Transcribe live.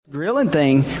Grilling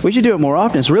thing, we should do it more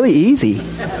often. It's really easy.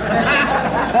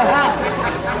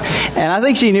 And I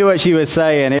think she knew what she was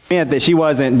saying. It meant that she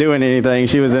wasn't doing anything.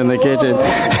 She was in the kitchen.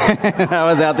 I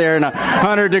was out there in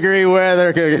 100-degree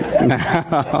weather. No.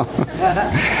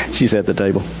 She set the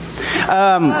table.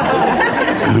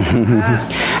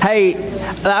 Hey,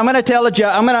 I'm going to tell a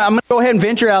joke. I'm going to go ahead and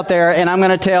venture out there, and I'm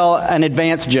going to tell an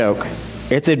advanced joke.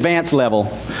 It's advanced level.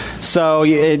 So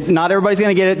not everybody's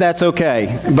going to get it. That's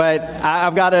okay. But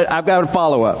I've got a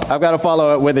follow-up. I've got to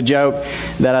follow up with a joke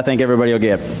that I think everybody will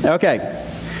get. Okay.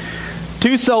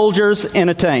 2 soldiers in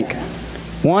a tank.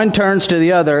 One turns to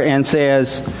the other and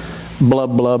says,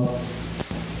 blub, blub.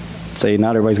 See,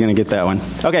 not everybody's going to get that one.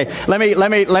 Okay, let me.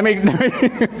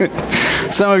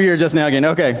 Some of you are just now getting,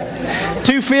 okay.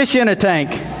 2 fish in a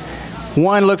tank.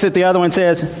 One looks at the other one and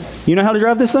says, you know how to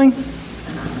drive this thing?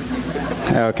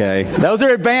 Okay. Those are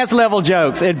advanced level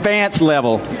jokes. Advanced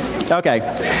level. Okay.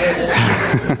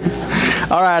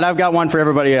 All right, I've got one for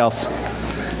everybody else.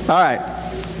 All right.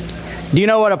 Do you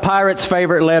know what a pirate's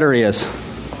favorite letter is?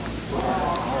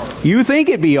 You think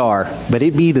it'd be R, but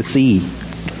it'd be the C.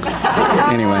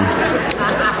 Anyway.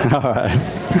 All right.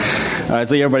 All right,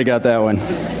 so everybody got that one.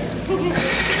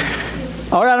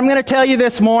 All right, I'm going to tell you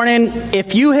this morning,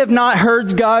 if you have not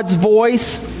heard God's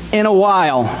voice in a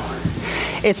while,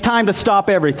 it's time to stop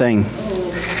everything.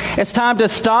 It's time to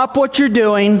stop what you're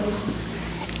doing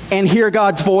and hear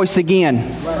God's voice again.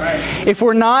 If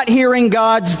we're not hearing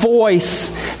God's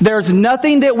voice, there's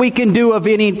nothing that we can do of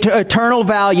any eternal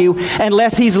value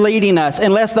unless He's leading us,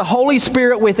 unless the Holy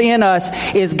Spirit within us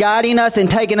is guiding us and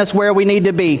taking us where we need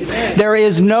to be. There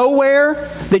is nowhere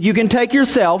that you can take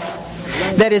yourself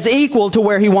that is equal to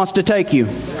where He wants to take you.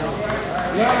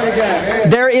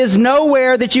 There is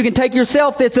nowhere that you can take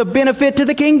yourself that's a benefit to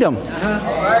the kingdom.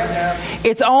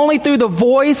 It's only through the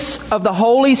voice of the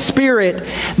Holy Spirit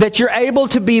that you're able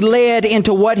to be led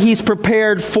into what He's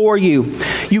prepared for you.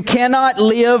 You cannot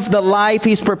live the life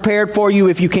He's prepared for you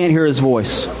if you can't hear His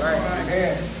voice.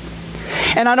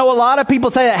 And I know a lot of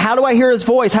people say that, how do I hear His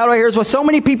voice? How do I hear His voice? So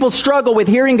many people struggle with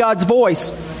hearing God's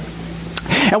voice.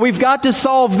 And we've got to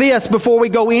solve this before we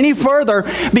go any further,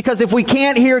 because if we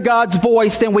can't hear God's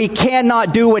voice, then we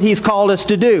cannot do what He's called us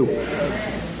to do.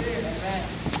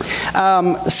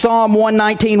 Psalm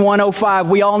 119, 105,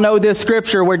 we all know this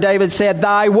scripture where David said,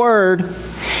 Thy word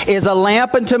is a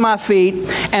lamp unto my feet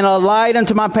and a light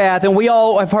unto my path. And we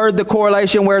all have heard the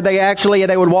correlation where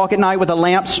they would walk at night with a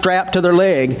lamp strapped to their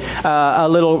leg, a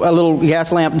little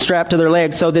gas lamp strapped to their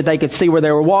leg so that they could see where they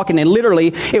were walking. And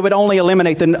literally, it would only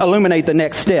illuminate the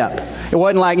next step. It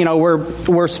wasn't like,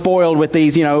 we're spoiled with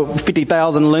these,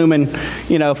 50,000 lumen,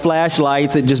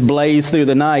 flashlights that just blaze through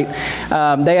the night.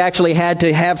 They actually had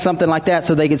to have something like that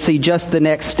so they could see just the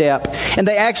next step. And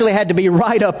they actually had to be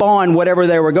right up on whatever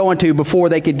they were going to before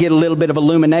they could get a little bit of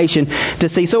illumination to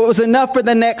see. So it was enough for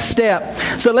the next step.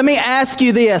 So let me ask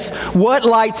you this. What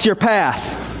lights your path?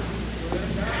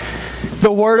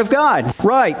 The Word of God.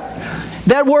 Right.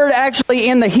 That word actually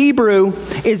in the Hebrew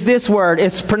is this word.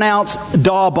 It's pronounced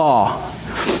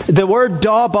dawba. The word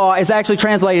dawba is actually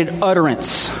translated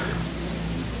utterance.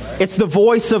 It's the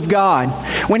voice of God.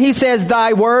 When He says,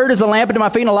 Thy word is a lamp unto my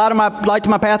feet and a light to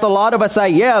my path, a lot of us say,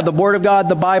 yeah, the Word of God,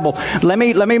 the Bible. Let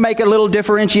me make a little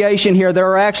differentiation here.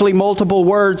 There are actually multiple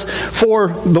words for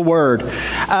the Word.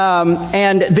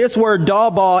 And this word,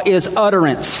 dawba, is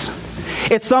utterance.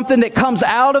 It's something that comes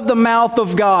out of the mouth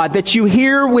of God, that you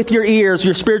hear with your ears,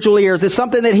 your spiritual ears. It's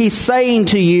something that He's saying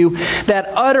to you, that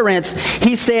utterance.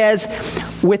 He says,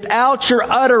 without your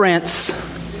utterance,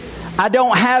 I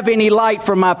don't have any light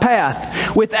for my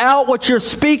path. Without what you're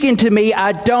speaking to me,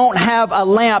 I don't have a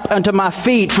lamp unto my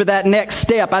feet for that next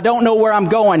step. I don't know where I'm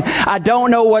going. I don't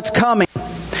know what's coming.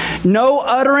 No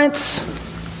utterance,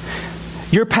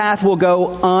 your path will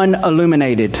go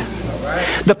unilluminated.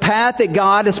 The path that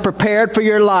God has prepared for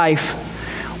your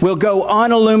life will go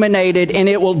unilluminated, and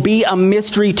it will be a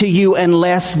mystery to you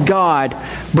unless God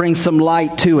brings some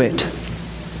light to it.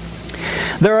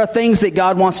 There are things that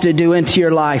God wants to do into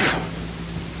your life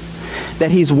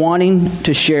that He's wanting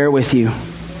to share with you.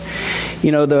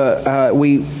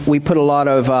 We put a lot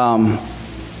of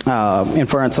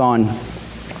inference on,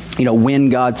 when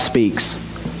God speaks.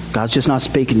 God's just not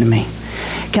speaking to me.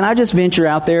 Can I just venture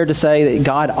out there to say that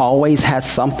God always has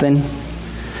something?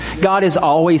 God is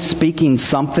always speaking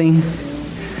something.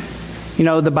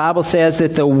 The Bible says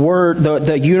that the word,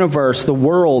 the universe, the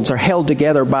worlds are held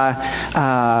together by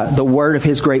the word of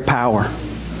His great power.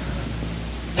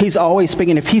 He's always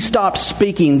speaking. If He stopped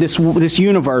speaking, this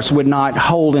universe would not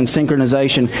hold in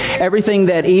synchronization. Everything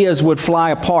that is would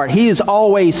fly apart. He is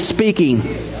always speaking.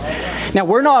 Now,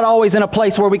 we're not always in a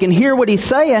place where we can hear what He's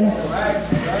saying,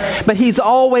 but He's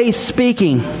always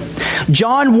speaking.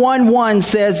 John 1:1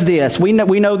 says this. We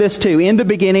know this too. In the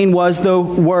beginning was the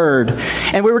Word.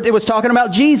 And it was talking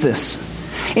about Jesus.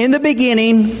 In the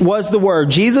beginning was the Word.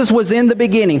 Jesus was in the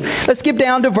beginning. Let's skip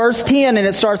down to verse 10, and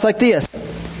it starts like this.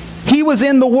 He was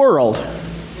in the world.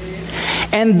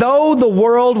 And though the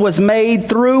world was made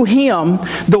through Him,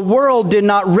 the world did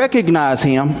not recognize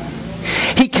Him.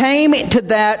 He came to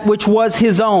that which was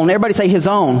His own. Everybody say His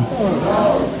own.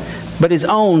 But His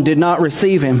own did not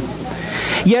receive Him.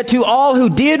 Yet to all who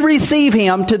did receive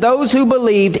Him, to those who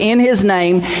believed in His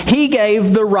name, He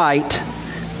gave the right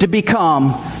to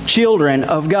become children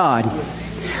of God.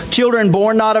 Children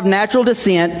born not of natural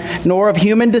descent, nor of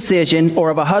human decision, or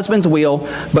of a husband's will,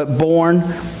 but born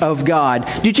of God.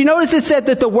 Did you notice it said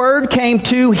that the Word came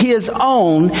to His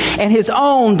own, and His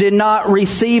own did not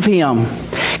receive Him?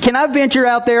 Can I venture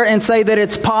out there and say that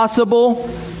it's possible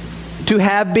to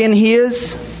have been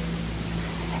His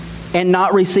and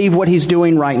not receive what He's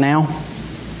doing right now?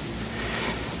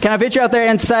 Can I venture out there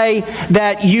and say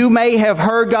that you may have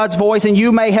heard God's voice and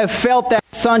you may have felt that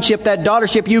sonship, that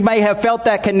daughtership, you may have felt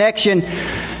that connection,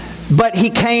 but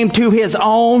He came to His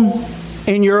own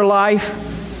in your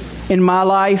life, in my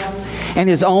life, and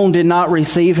His own did not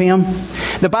receive Him?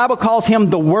 The Bible calls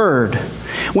Him the Word.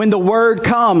 When the Word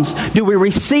comes, do we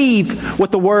receive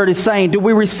what the Word is saying? Do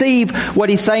we receive what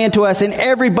He's saying to us? And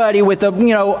everybody with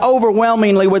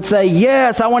overwhelmingly would say,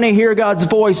 yes, I want to hear God's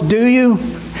voice. Do you?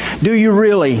 Do you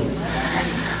really?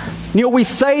 We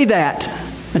say that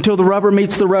until the rubber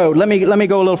meets the road. Let me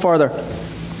go a little farther.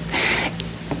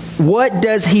 What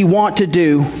does He want to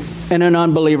do in an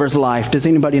unbeliever's life? Does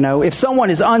anybody know? If someone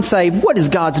is unsaved, what is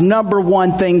God's number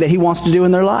one thing that He wants to do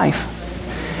in their life?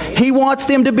 He wants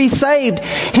them to be saved.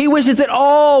 He wishes that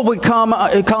all would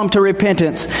come to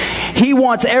repentance. He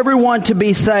wants everyone to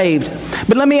be saved.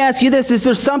 But let me ask you this. Is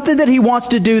there something that He wants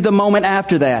to do the moment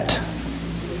after that?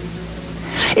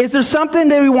 Is there something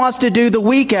that He wants to do the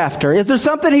week after? Is there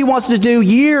something He wants to do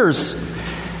years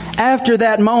after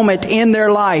that moment in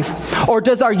their life? Or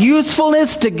does our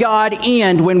usefulness to God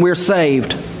end when we're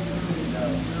saved?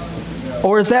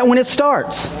 Or is that when it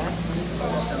starts?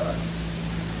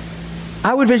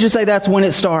 I would venture to say that's when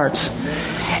it starts.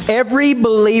 Every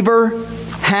believer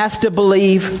has to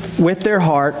believe with their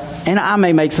heart, and I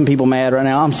may make some people mad right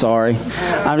now. I'm sorry.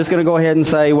 I'm just going to go ahead and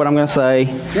say what I'm going to say.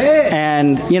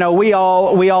 And we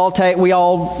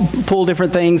all pull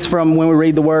different things from when we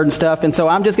read the Word and stuff. And so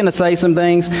I'm just going to say some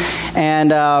things.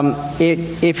 And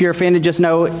if you're offended, just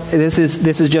know this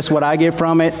is just what I get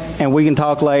from it, and we can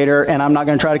talk later. And I'm not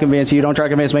going to try to convince you. Don't try to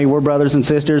convince me. We're brothers and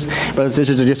sisters. Brothers and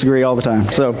sisters who disagree all the time.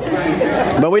 So,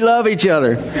 but we love each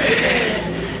other.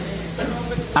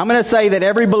 I'm going to say that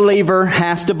every believer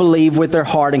has to believe with their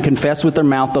heart and confess with their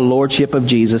mouth the Lordship of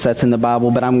Jesus. That's in the Bible,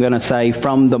 but I'm going to say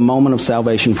from the moment of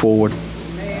salvation forward.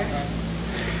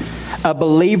 A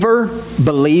believer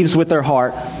believes with their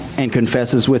heart and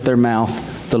confesses with their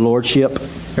mouth the Lordship.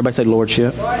 Everybody say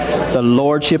Lordship. The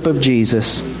Lordship of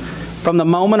Jesus. From the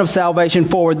moment of salvation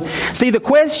forward. See, the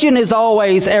question is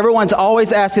always, everyone's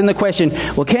always asking the question,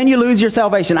 well, can you lose your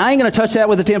salvation? I ain't going to touch that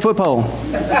with a 10-foot pole.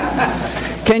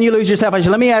 Can you lose your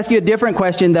salvation? Let me ask you a different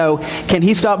question, though. Can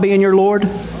He stop being your Lord?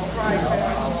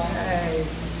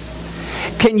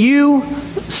 Can you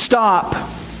stop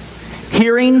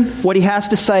hearing what He has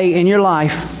to say in your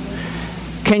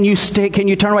life? Can you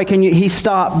turn away? Can He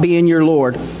stop being your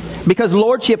Lord? Because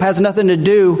Lordship has nothing to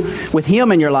do with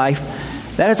Him in your life.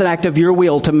 That is an act of your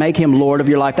will to make Him Lord of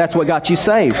your life. That's what got you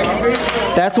saved.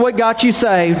 That's what got you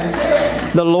saved.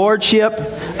 The Lordship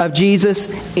of Jesus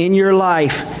in your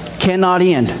life cannot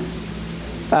end.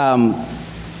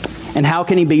 And how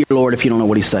can He be your Lord if you don't know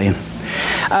what He's saying?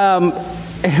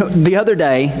 The other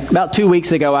day, about 2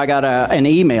 weeks ago, I got an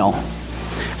email.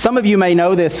 Some of you may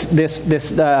know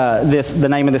the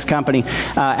name of this company,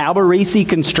 Alberisi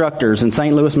Constructors in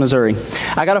St. Louis, Missouri.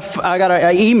 I got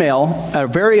an email, a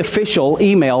very official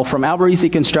email from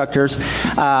Alberisi Constructors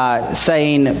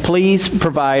saying, please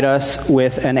provide us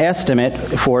with an estimate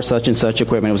for such and such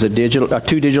equipment. It was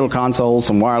two digital consoles,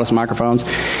 some wireless microphones,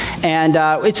 and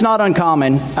it's not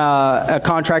uncommon. A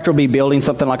contractor will be building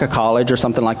something like a college or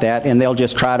something like that, and they'll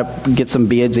just try to get some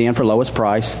bids in for lowest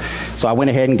price. So I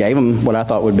went ahead and gave them what I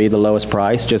thought would be the lowest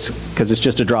price, just because it's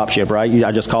just a drop ship, right?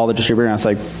 I just call the distributor and I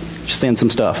say, just send some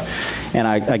stuff, and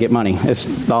I get money. It's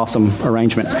an awesome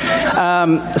arrangement.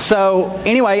 So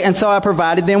I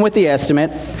provided them with the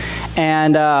estimate,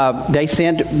 and they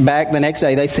sent back the next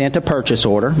day. They sent a purchase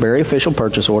order, very official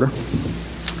purchase order.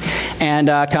 And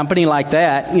a company like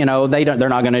that, they're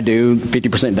not going to do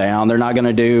 50% down. They're not going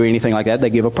to do anything like that. They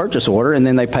give a purchase order, and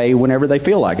then they pay whenever they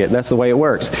feel like it. That's the way it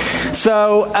works.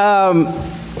 So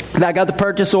I got the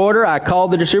purchase order. I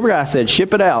called the distributor. I said,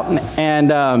 ship it out.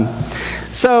 And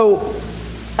so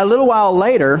a little while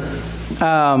later,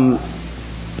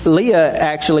 Leah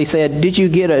actually said, did you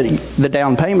get the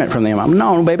down payment from them?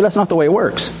 No, baby, that's not the way it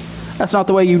works. That's not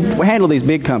the way you handle these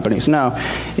big companies. No.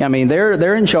 I mean,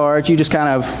 they're in charge. You just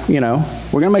kind of, we're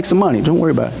going to make some money. Don't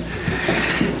worry about it.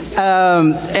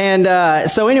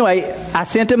 So anyway, I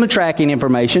sent them the tracking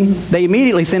information. They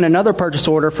immediately sent another purchase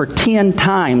order for 10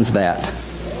 times that.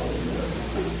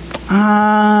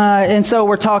 And so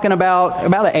we're talking about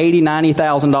an $80,000,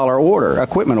 $90,000 order,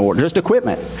 equipment order, just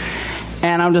equipment.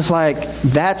 And I'm just like,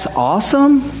 that's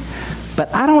awesome,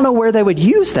 but I don't know where they would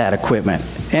use that equipment.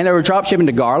 And they were drop shipping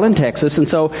to Garland, Texas. And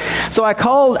so I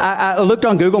called, I looked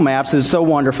on Google Maps. It was so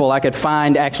wonderful. I could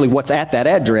find actually what's at that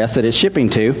address that it's shipping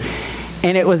to.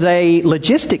 And it was a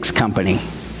logistics company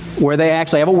where they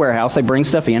actually have a warehouse. They bring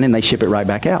stuff in and they ship it right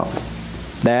back out.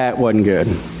 That wasn't good.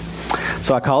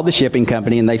 So I called the shipping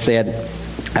company and they said,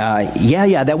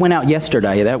 yeah, that went out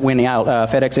yesterday. That went out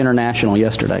FedEx International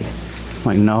yesterday. I'm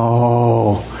like,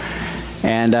 no.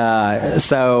 And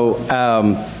so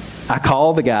I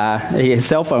called the guy, his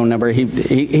cell phone number.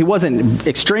 He wasn't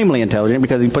extremely intelligent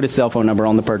because he put his cell phone number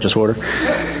on the purchase order.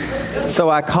 So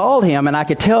I called him, and I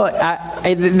could tell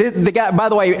the guy. By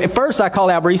the way, at first I called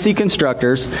Albrisi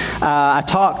Constructors. I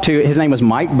talked to his name was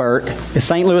Mike Burke, in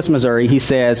St. Louis, Missouri. He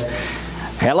says,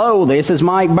 "Hello, this is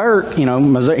Mike Burke.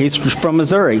 Missouri, he's from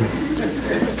Missouri."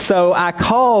 So I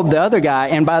called the other guy,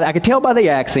 and I could tell by the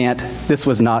accent this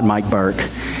was not Mike Burke.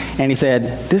 And he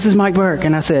said, "This is Mike Burke."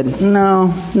 And I said,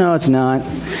 No, it's not.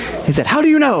 He said, "How do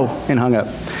you know?" And hung up.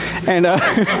 And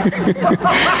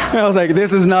I was like,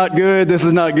 this is not good. This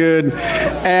is not good.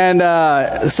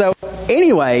 And so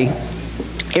anyway,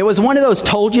 it was one of those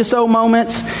told you so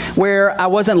moments where I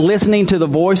wasn't listening to the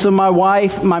voice of my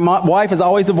wife. My wife is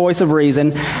always the voice of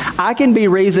reason. I can be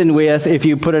reasoned with if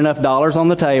you put enough dollars on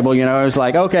the table. It's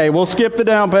like, okay, we'll skip the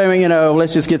down payment.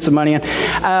 Let's just get some money in.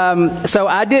 So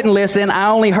I didn't listen.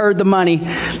 I only heard the money.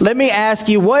 Let me ask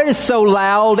you, what is so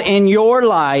loud in your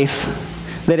life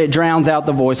that it drowns out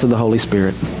the voice of the Holy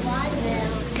Spirit?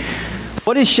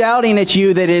 What is shouting at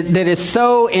you that is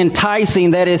so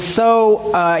enticing, that is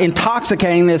so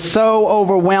intoxicating, that is so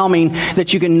overwhelming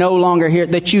that you can no longer hear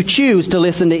it, that you choose to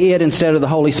listen to it instead of the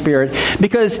Holy Spirit?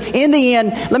 Because in the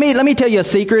end, let me tell you a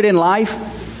secret in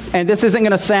life, and this isn't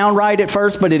going to sound right at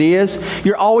first, but it is.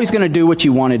 You're always going to do what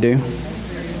you want to do.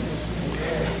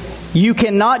 You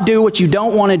cannot do what you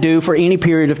don't want to do for any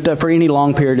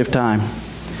long period of time.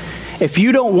 If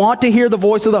you don't want to hear the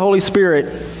voice of the Holy Spirit,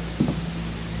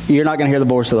 you're not going to hear the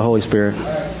voice of the Holy Spirit.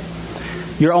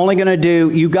 You're only going to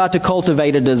you've got to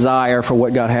cultivate a desire for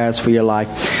what God has for your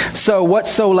life. So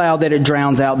what's so loud that it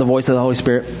drowns out the voice of the Holy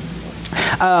Spirit?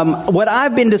 What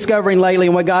I've been discovering lately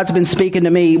and what God's been speaking to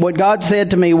me, what God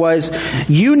said to me was,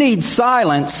 you need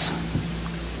silence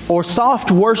or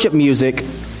soft worship music,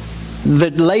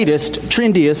 the latest,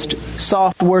 trendiest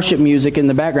soft worship music in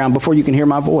the background before you can hear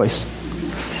my voice.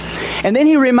 And then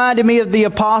he reminded me of the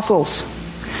apostles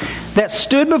that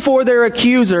stood before their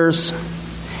accusers,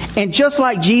 and just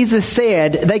like Jesus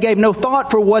said, they gave no thought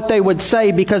for what they would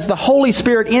say because the Holy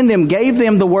Spirit in them gave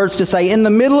them the words to say. In the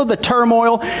middle of the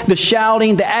turmoil, the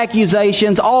shouting, the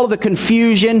accusations, all of the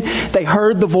confusion, they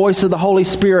heard the voice of the Holy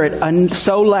Spirit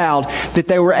so loud that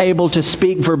they were able to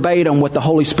speak verbatim what the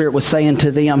Holy Spirit was saying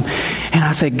to them. And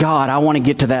I said, God, I want to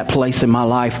get to that place in my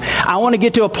life. I want to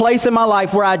get to a place in my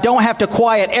life where I don't have to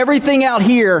quiet everything out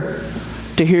here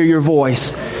to hear your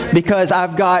voice, because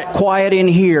I've got quiet in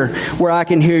here where I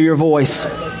can hear your voice.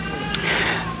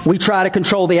 We try to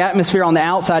control the atmosphere on the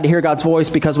outside to hear God's voice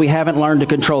because we haven't learned to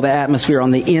control the atmosphere on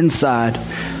the inside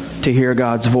to hear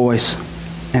God's voice.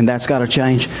 And that's got to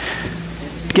change.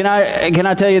 Can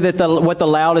I tell you that what the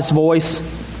loudest voice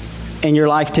in your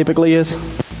life typically is?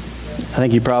 I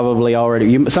think you probably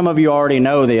some of you already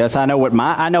know this. I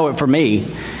know it for me.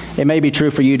 It may be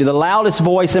true for you. The loudest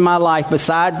voice in my life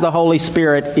besides the Holy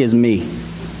Spirit is me.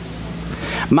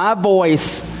 My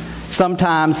voice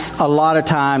sometimes, a lot of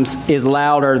times, is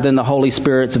louder than the Holy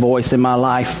Spirit's voice in my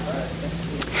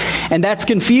life. And that's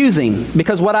confusing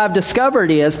because what I've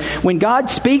discovered is when God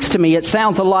speaks to me, it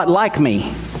sounds a lot like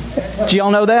me. Do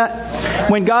y'all know that?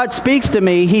 When God speaks to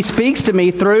me, He speaks to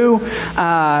me through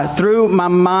my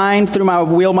mind, through my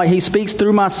will. He speaks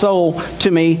through my soul to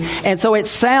me. And so it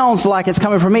sounds like it's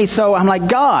coming from me. So I'm like,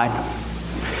 God,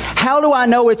 how do I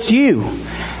know it's you?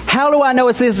 How do I know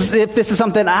if this is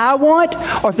something I want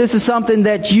or if this is something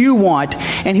that you want?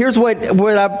 And here's what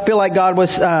I feel like God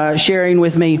was sharing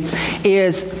with me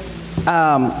is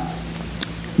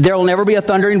there will never be a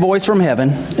thundering voice from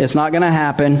heaven. It's not going to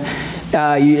happen.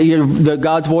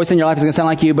 God's voice in your life is going to sound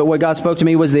like you, but what God spoke to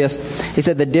me was this. He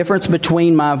said, the difference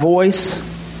between my voice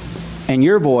and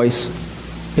your voice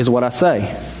is what I say.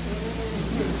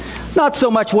 Not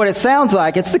so much what it sounds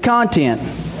like, it's the content.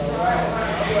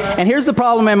 And here's the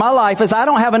problem in my life is I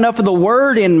don't have enough of the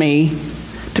Word in me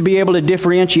to be able to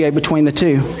differentiate between the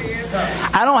two.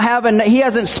 He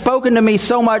hasn't spoken to me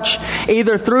so much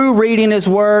either through reading His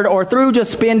Word or through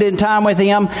just spending time with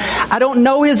Him. I don't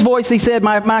know His voice. He said,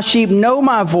 my sheep know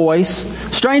my voice.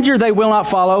 Stranger they will not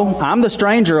follow. I'm the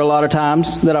stranger a lot of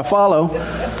times that I follow.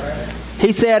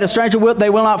 He said, a stranger they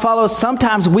will not follow.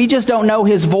 Sometimes we just don't know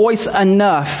His voice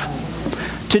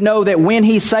enough to know that when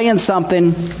He's saying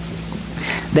something,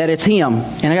 that it's Him.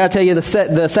 And I got to tell you,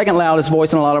 the second loudest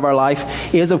voice in a lot of our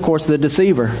life is, of course, the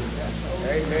deceiver.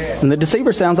 Amen. And the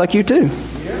deceiver sounds like you too.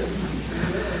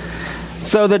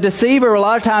 So the deceiver, a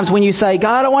lot of times when you say,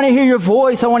 God, I want to hear your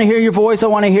voice, I want to hear your voice, I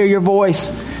want to hear your voice.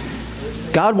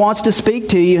 God wants to speak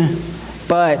to you,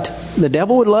 but the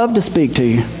devil would love to speak to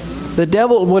you. The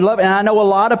devil would love, and I know a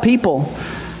lot of people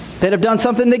that have done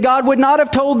something that God would not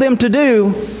have told them to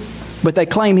do, but they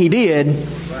claim He did.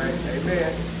 Right.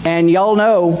 Amen. And y'all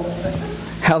know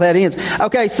how that ends.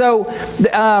 Okay, so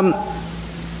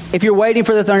if you're waiting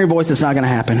for the thundering voice, it's not going to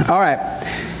happen. All right.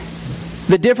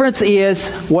 The difference is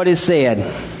what is said.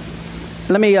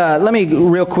 Let me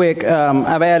real quick.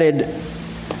 I've added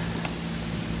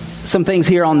some things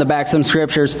here on the back, some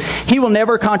scriptures. He will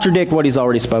never contradict what He's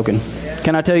already spoken.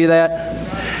 Can I tell you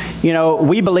that? You know,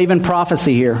 we believe in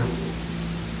prophecy here.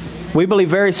 We believe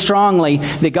very strongly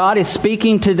that God is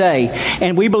speaking today.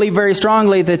 And we believe very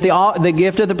strongly that the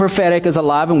gift of the prophetic is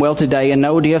alive and well today, and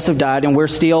no gifts have died, and we're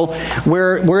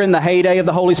in the heyday of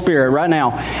the Holy Spirit right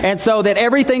now. And so that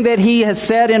everything that He has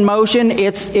set in motion,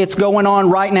 it's going on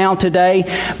right now today.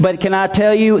 But can I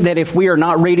tell you that if we are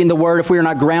not reading the Word, if we are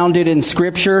not grounded in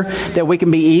Scripture, that we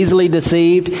can be easily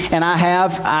deceived. And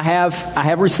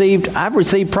I've received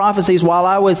prophecies while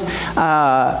I was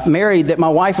married that my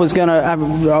wife was going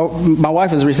to. My wife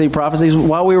has received prophecies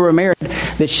while we were married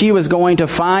that she was going to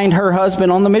find her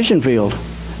husband on the mission field.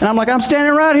 And I'm like, I'm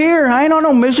standing right here. I ain't on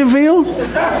no mission field.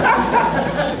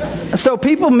 So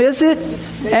people miss it.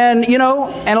 And,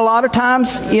 and a lot of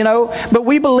times, but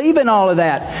we believe in all of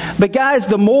that. But guys,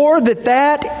 the more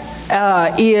that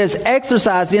is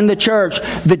exercised in the church,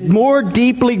 the more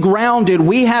deeply grounded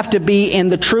we have to be in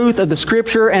the truth of the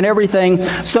Scripture and everything,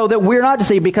 so that we're not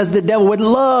deceived, because the devil would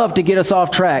love to get us off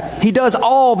track. He does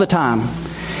all the time.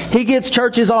 He gets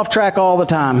churches off track all the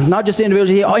time, not just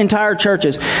individuals, entire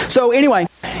churches. So anyway,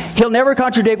 He'll never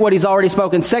contradict what He's already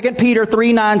spoken. 2 Peter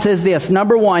 3:9 says this.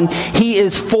 Number one, He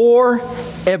is for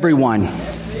everyone.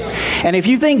 And if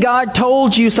you think God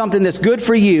told you something that's good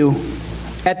for you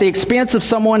at the expense of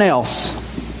someone else,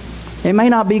 it may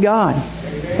not be God.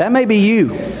 That may be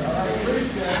you.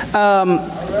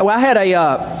 I had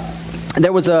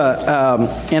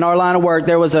in our line of work,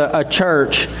 there was a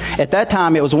church. At that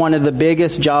time, it was one of the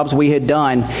biggest jobs we had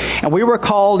done. And we were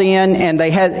called in, and they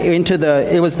had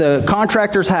it was the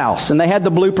contractor's house. And they had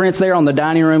the blueprints there on the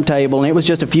dining room table. And it was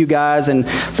just a few guys and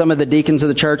some of the deacons of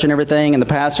the church and everything, and the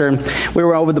pastor. And we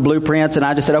were over the blueprints, and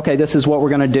I just said, okay, this is what we're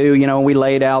going to do. We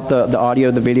laid out the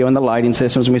audio, the video, and the lighting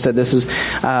systems. And we said, this is,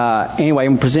 anyway,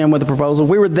 we presented with the proposal.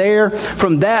 We were there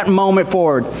from that moment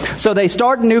forward. So they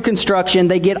start new construction.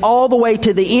 They get all the way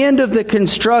to the end of the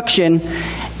construction,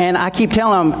 and I keep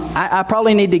telling them, I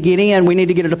probably need to get in. We need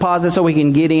to get a deposit so we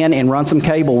can get in and run some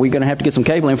cable. We're going to have to get some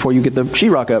cable in before you get the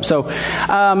sheetrock up. So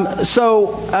I'm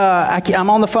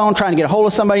on the phone trying to get a hold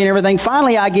of somebody and everything.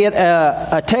 Finally, I get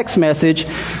a text message,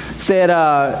 said,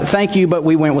 thank you, but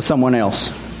we went with someone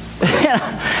else.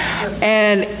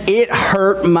 And it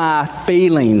hurt my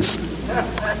feelings.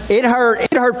 It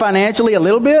hurt financially a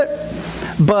little bit,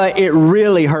 but it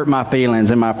really hurt my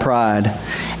feelings and my pride.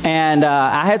 And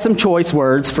I had some choice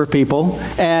words for people.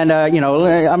 And,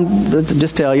 let's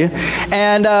just tell you.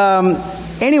 And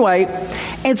anyway,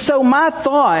 and so my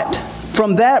thought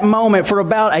from that moment for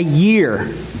about a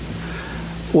year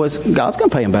was, God's going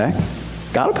to pay him back.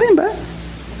 God will pay him back.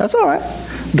 That's all right.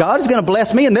 God is going to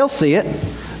bless me, and they'll see it.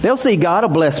 They'll see God will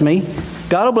bless me.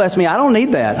 God will bless me. I don't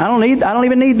need that. I don't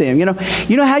even need them. You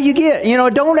know how you get, y'all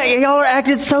are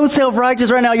acting so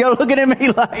self-righteous right now. Y'all looking at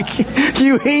me like,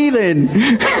 you heathen.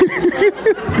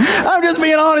 I'm just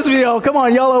being honest with y'all. Come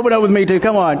on, y'all open up with me too.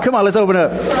 Come on, let's open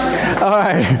up. All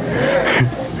right.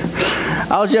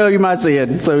 I'll show you my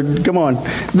sin. So come on.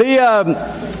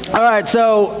 All right,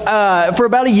 so for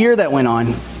about a year that went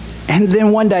on. And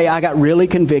then one day I got really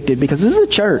convicted, because this is a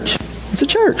church. It's a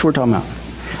church we're talking about.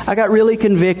 I got really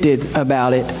convicted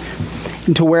about it,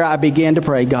 to where I began to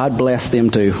pray, God bless them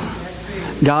too.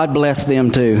 God bless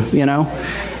them too, you know.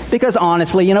 Because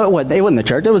honestly, you know, it wasn't the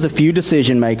church. There was a few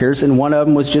decision makers, and one of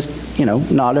them was just, you know,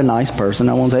 not a nice person.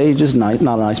 I won't say he's just not a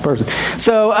nice person.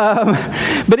 So,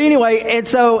 but anyway, and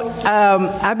so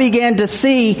I began to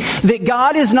see that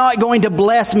God is not going to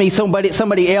bless me.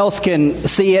 Somebody else can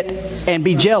see it and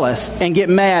be jealous and get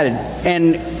mad,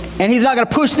 and He's not going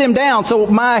to push them down, so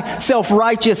my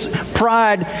self-righteous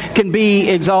pride can be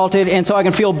exalted, and so I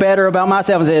can feel better about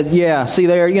myself and say, yeah, see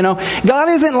there, you know. God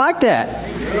isn't like that.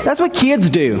 That's what kids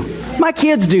do. My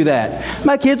kids do that.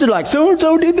 My kids are like,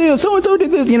 so-and-so did this, so-and-so did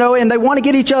this, you know, and they want to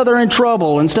get each other in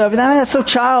trouble and stuff. That's so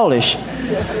childish.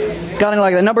 God ain't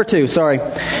like that. Number 2, sorry.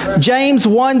 James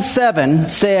 1:7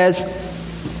 says,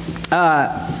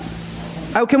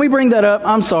 can we bring that up?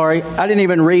 I'm sorry. I didn't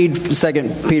even read 2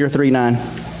 Peter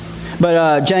 3:9.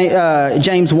 But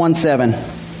James 1:7.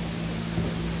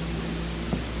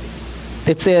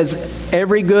 It says,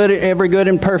 every good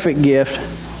and perfect gift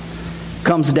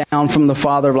comes down from the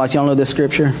Father of lights. Y'all know this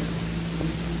scripture?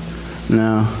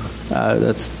 No.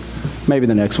 That's maybe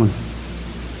the next one.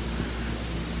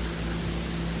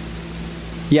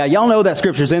 Yeah, y'all know that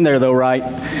scripture's in there though, right?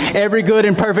 Every good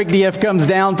and perfect gift comes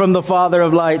down from the Father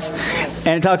of lights.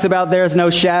 And it talks about there's no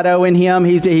shadow in Him.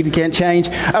 He can't change.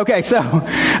 Okay, so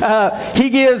He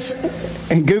gives,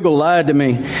 and Google lied to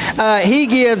me. He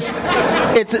gives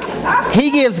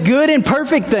good and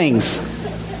perfect things.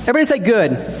 Everybody say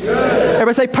good.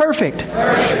 Everybody say perfect.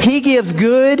 He gives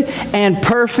good and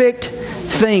perfect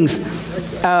things.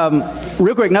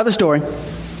 Real quick, another story.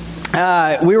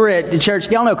 We were at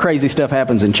church. Y'all know crazy stuff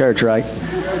happens in church, right?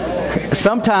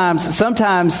 Sometimes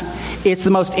it's the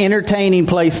most entertaining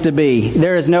place to be.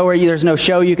 There's no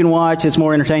show you can watch. It's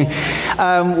more entertaining.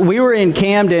 We were in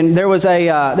Camden. There was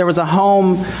a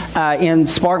home in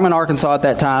Sparkman, Arkansas at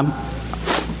that time,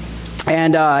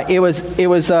 and it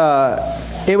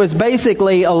was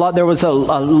basically a lot. There was a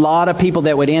lot of people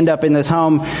that would end up in this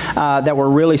home that were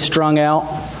really strung out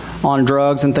on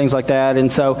drugs and things like that.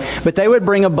 And so, but they would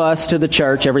bring a bus to the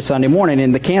church every Sunday morning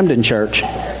in the Camden church.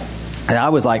 And I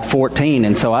was like 14,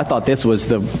 and so I thought this was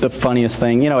the funniest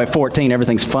thing. You know, at 14,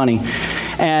 everything's funny.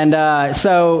 And this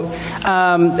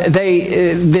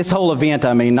whole event,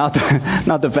 I mean, not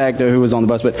the fact of who was on the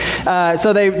bus, but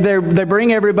so they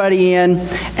bring everybody in,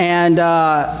 and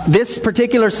this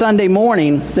particular Sunday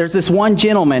morning, there's this one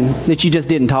gentleman that you just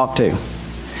didn't talk to.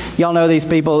 Y'all know these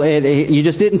people. You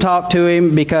just didn't talk to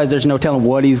him because there's no telling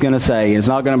what he's going to say. It's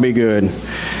not going to be good.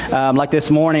 Like this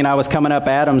morning, I was coming up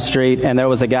Adams Street, and there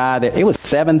was a guy that it was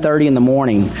 7:30 in the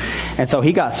morning, and so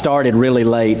he got started really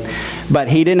late. But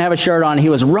he didn't have a shirt on. He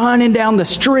was running down the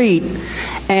street,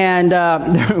 and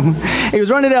he was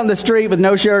running down the street with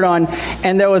no shirt on,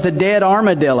 and there was a dead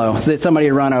armadillo that somebody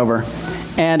had run over.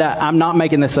 And I'm not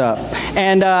making this up.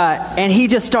 And he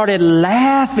just started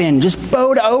laughing, just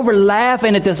bowed over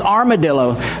laughing at this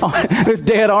armadillo, this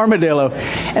dead armadillo.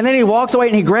 And then he walks away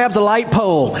and he grabs a light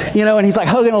pole, you know, and he's like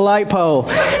hugging a light pole.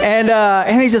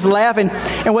 And he's just laughing.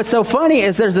 And what's so funny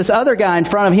is there's this other guy in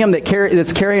front of him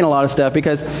that's carrying a lot of stuff,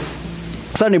 because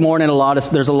Sunday morning,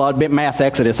 there's a lot bit mass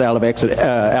exodus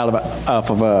off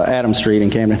of Adams Street in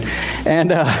Camden,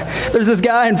 and there's this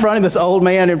guy in front of this old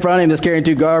man in front of him that's carrying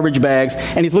 2 garbage bags,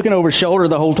 and he's looking over his shoulder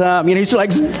the whole time. You know, he's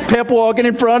like pep walking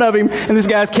in front of him, and this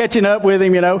guy's catching up with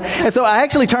him. You know, and so I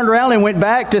actually turned around and went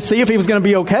back to see if he was going to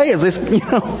be okay. And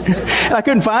I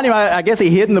couldn't find him. I guess he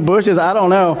hid in the bushes. I don't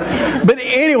know. But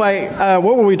anyway,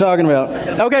 what were we talking about?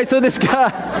 Okay, so this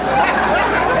guy.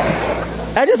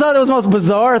 I just thought it was the most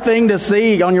bizarre thing to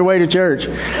see on your way to church.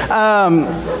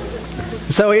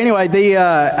 So anyway,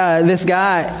 this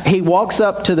guy, he walks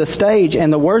up to the stage,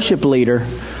 and the worship leader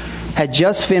had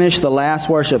just finished the last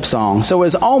worship song. So it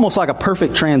was almost like a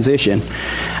perfect transition.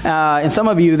 And some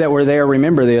of you that were there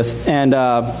remember this, and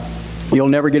you'll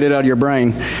never get it out of your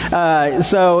brain.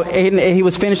 So he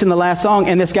was finishing the last song,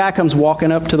 and this guy comes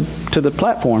walking up to the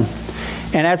platform.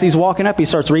 And as he's walking up, he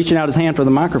starts reaching out his hand for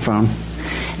the microphone.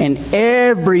 And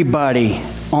everybody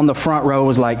on the front row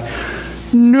was like,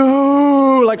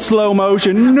 no, like slow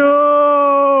motion,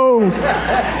 no.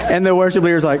 And the worship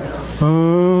leader's like,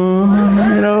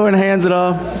 oh, you know, and hands it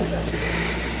off.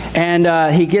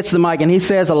 And he gets the mic, and he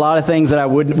says a lot of things that I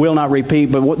will not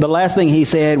repeat. But the last thing he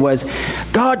said was,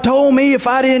 God told me if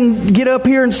I didn't get up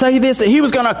here and say this, that he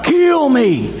was going to kill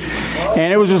me.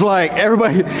 And it was just like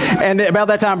everybody. And about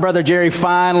that time, Brother Jerry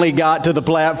finally got to the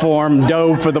platform,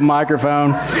 dove for the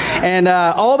microphone. And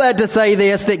all that to say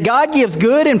this, that God gives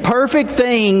good and perfect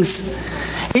things.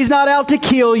 He's not out to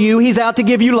kill you. He's out to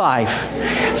give you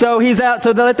life. So he's out.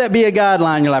 So let that be a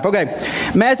guideline in your life. Okay.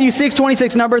 Matthew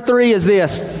 6:26. Number 3 is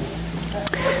this.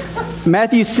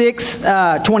 Matthew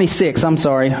 6:26. I'm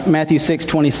sorry. Matthew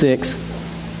 6:26.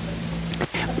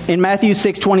 In Matthew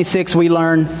 6:26, we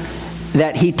learn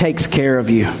that he takes care of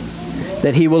you,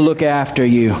 that he will look after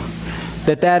you.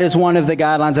 That is one of the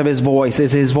guidelines of his voice.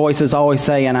 Is his voice is always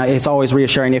saying, it's always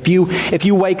reassuring. If you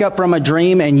wake up from a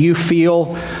dream and you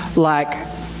feel like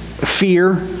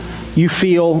fear, you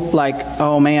feel like,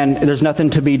 oh man, there's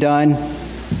nothing to be done.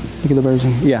 Look at the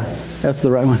version. Yeah, that's the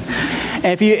right one.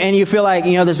 And you feel like,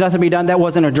 there's nothing to be done, that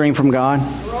wasn't a dream from God.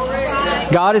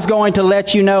 God is going to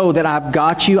let you know that I've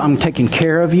got you. I'm taking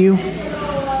care of you.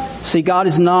 See, God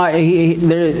is not,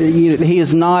 He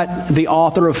is not the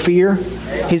author of fear.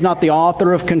 He's not the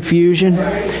author of confusion.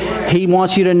 He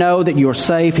wants you to know that you're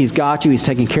safe. He's got you. He's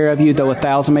taking care of you. Though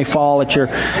 1,000 may fall at your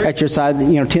side,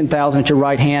 10,000 at your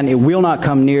right hand, it will not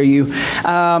come near you.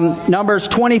 Numbers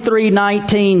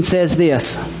 23:19 says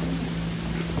this.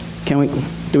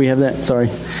 Do we have that? Sorry.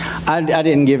 I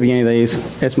didn't give you any of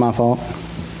these. It's my fault.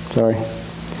 Sorry.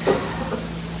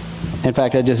 In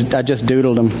fact, I just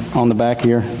doodled them on the back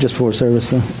here just before service.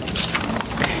 So.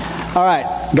 All right.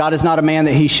 God is not a man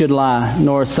that he should lie,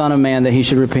 nor a son of man that he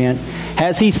should repent.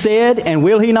 Has he said, and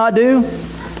will he not do?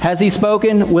 Has he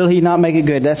spoken, will he not make it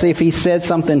good? That's if he said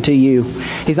something to you.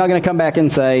 He's not going to come back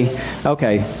and say,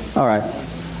 okay, all right,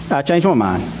 I changed my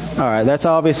mind. All right, that's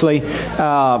obviously,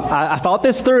 I thought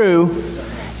this through,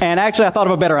 and actually I thought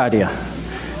of a better idea.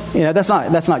 That's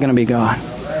not going to be God.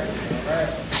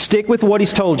 Stick with what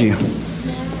he's told you.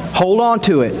 Hold on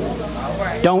to it.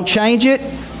 Don't change it.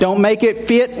 Don't make it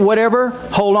fit whatever.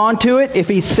 Hold on to it. If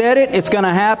he said it, it's going to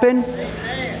happen.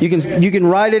 You can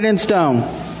write it in stone.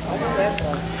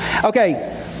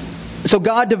 Okay, so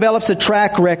God develops a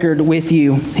track record with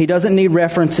you. He doesn't need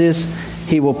references.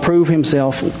 He will prove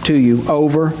himself to you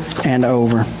over and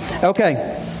over. Okay,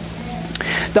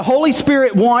 the Holy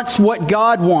Spirit wants what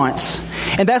God wants,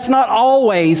 and that's not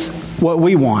always what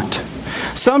we want.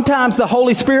 Sometimes the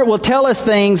Holy Spirit will tell us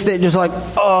things that just like, it's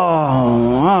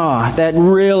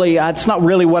not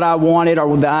really what I wanted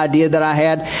or the idea that I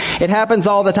had. It happens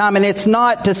all the time, and it's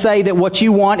not to say that what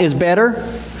you want is better.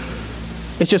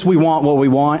 It's just we want what we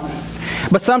want.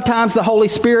 But sometimes the Holy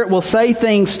Spirit will say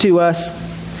things to us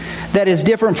that is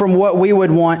different from what we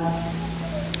would want.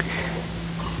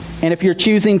 And if you're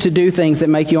choosing to do things that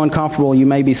make you uncomfortable, you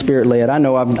may be Spirit-led. I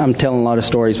know I'm telling a lot of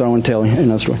stories, but I want to tell you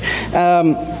another story.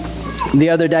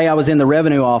 The other day I was in the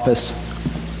revenue office.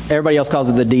 Everybody else calls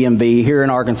it the DMV. Here in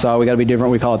Arkansas, we got to be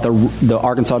different. We call it the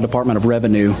Arkansas Department of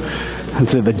Revenue.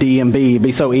 It's the DMV. It'd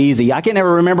be so easy. I can't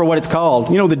ever remember what it's called.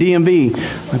 The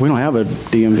DMV. We don't have a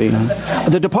DMV.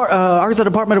 The Arkansas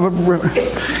Department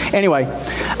of Anyway,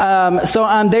 so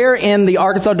I'm there in the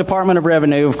Arkansas Department of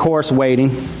Revenue, of course, waiting.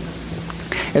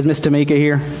 Is Miss Tamika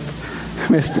here?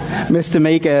 Miss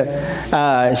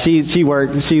Tamika, she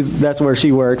works. That's where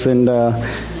she works, and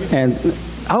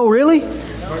oh really?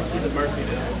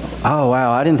 Oh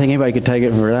wow! I didn't think anybody could take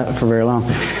it for very long.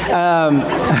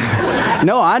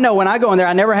 No, I know when I go in there,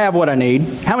 I never have what I need.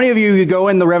 How many of you go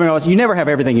in the revenue office? You never have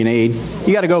everything you need.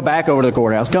 You got to go back over to the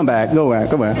courthouse. Come back. Go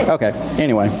back. Okay.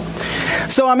 Anyway,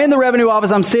 so I'm in the revenue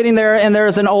office. I'm sitting there, and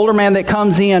there's an older man that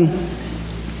comes in.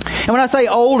 And when I say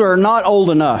older, not old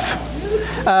enough.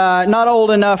 Not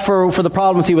old enough for the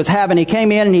problems he was having. He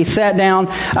came in and he sat down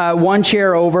one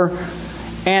chair over,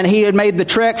 and he had made the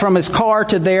trek from his car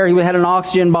to there. He had an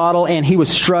oxygen bottle, and he was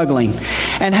struggling.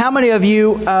 And how many of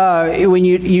you, when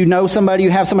you know somebody,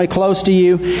 you have somebody close to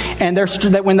you, and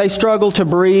that when they struggle to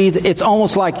breathe, it's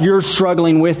almost like you're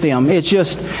struggling with them. It's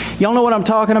just, y'all know what I'm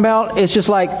talking about? It's just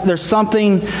like there's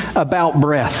something about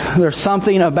breath. There's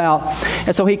something about,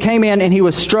 and so he came in and he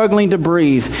was struggling to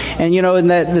breathe. And and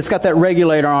that it's got that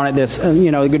regulator on it.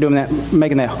 Doing that,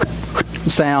 making that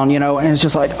sound, and it's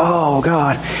just like, oh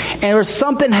God. And there was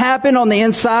something happened on the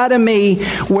inside of me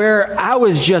where I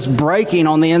was just breaking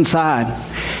on the inside.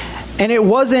 And it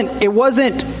wasn't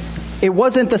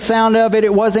the sound of it.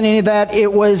 It wasn't any of that.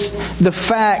 It was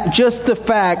just the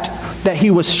fact that he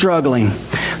was struggling.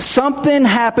 something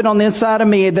happened on the inside of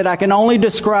me that I can only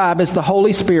describe as the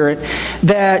Holy Spirit,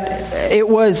 that it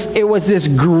was this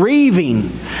grieving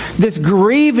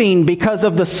because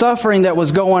of the suffering that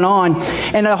was going on.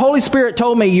 And the Holy Spirit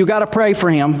told me, you got to pray for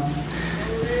him.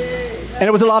 And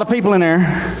it was a lot of people in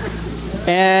there.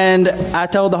 And I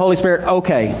told the Holy Spirit,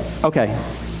 okay.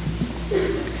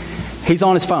 He's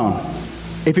on his phone.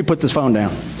 If he puts his phone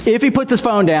down. If he puts his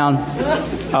phone down,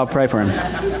 I'll pray for him.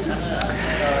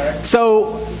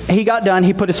 So he got done.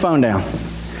 He put his phone down.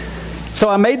 So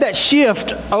I made that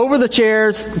shift over the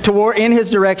chairs toward in his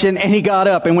direction, and he got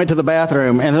up and went to the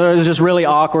bathroom. And it was just really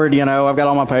awkward, I've got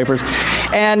all my papers.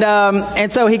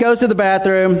 And so he goes to the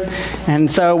bathroom,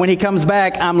 and so when he comes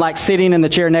back, I'm like sitting in the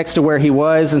chair next to where he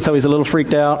was, and so he's a little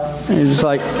freaked out. And he's just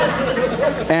like,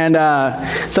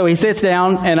 so he sits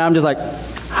down, and I'm just like,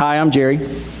 hi, I'm Jerry.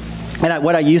 And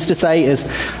what I used to say is,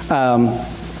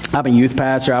 I'm a youth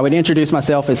pastor. I would introduce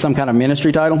myself as some kind of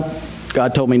ministry title.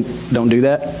 God told me don't do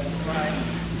that,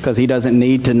 because he doesn't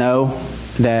need to know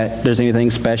that there's anything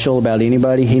special about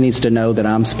anybody. He needs to know that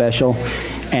I'm special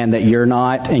and that you're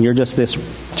not, and you're just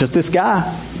this guy.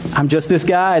 I'm just this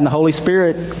guy, and the Holy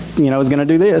Spirit, is going to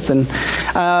do this. And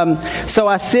so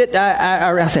I said,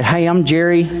 hey, I'm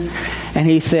Jerry. And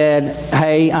he said,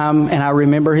 hey, and I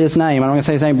remember his name. I'm not going to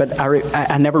say his name, but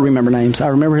I never remember names. I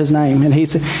remember his name. And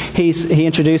he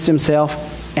introduced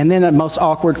himself. And then the most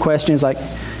awkward question is like,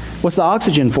 what's the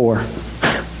oxygen for?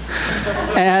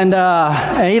 And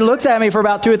he looks at me for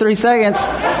about 2 or 3 seconds.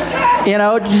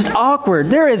 Just awkward.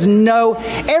 There is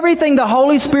everything the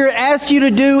Holy Spirit asks you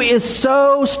to do is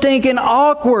so stinking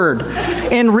awkward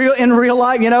in real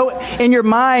life. In your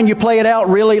mind, you play it out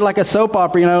really like a soap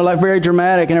opera, like very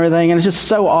dramatic and everything. And it's just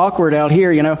so awkward out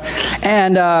here, So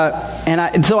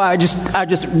I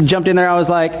just jumped in there. I was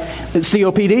like,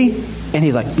 COPD? And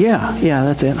he's like, yeah,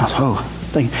 that's it. I was,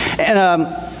 thank you.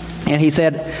 And he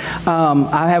said,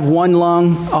 I have one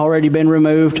lung already been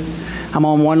removed. I'm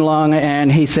on one lung,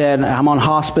 and he said, I'm on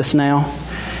hospice now.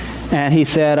 And he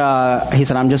said,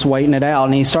 I'm just waiting it out.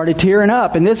 And he started tearing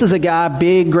up. And this is a guy,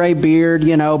 big gray beard,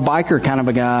 biker kind of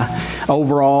a guy,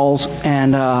 overalls.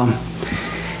 And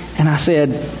I said,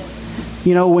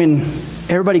 when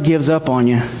everybody gives up on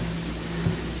you,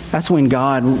 that's when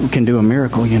God can do a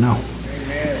miracle, Amen.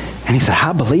 And he said,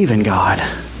 I believe in God.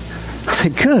 I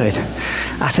said, good.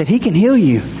 I said, he can heal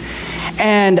you.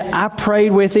 And I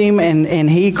prayed with him, and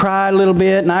he cried a little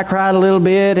bit, and I cried a little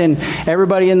bit, and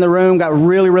everybody in the room got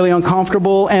really, really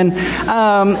uncomfortable. And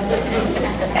I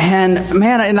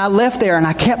left there, and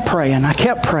I kept praying.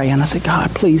 I said,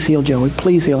 God, please heal Joey.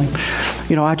 Please heal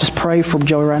him. I just pray for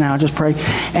Joey right now. I just pray.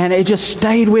 And it just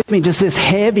stayed with me, just this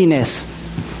heaviness.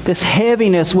 This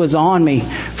heaviness was on me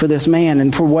for this man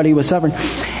and for what he was suffering.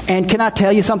 And can I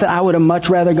tell you something? I would have much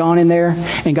rather gone in there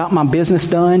and got my business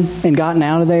done and gotten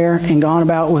out of there and gone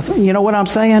about with, you know what I'm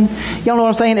saying? Y'all know what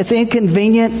I'm saying? It's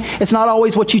inconvenient. It's not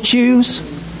always what you choose.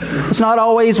 It's not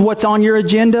always what's on your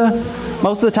agenda.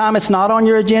 Most of the time, it's not on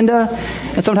your agenda.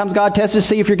 And sometimes God tests to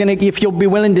see if you'll be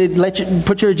willing to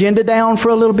put your agenda down for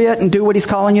a little bit and do what He's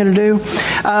calling you to do.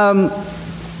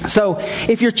 So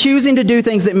if you're choosing to do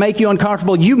things that make you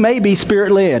uncomfortable, you may be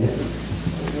Spirit-led.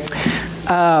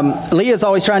 Leah's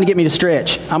always trying to get me to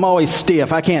stretch. I'm always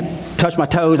stiff. I can't touch my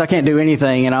toes. I can't do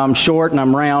anything. I'm short and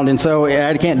I'm round, and so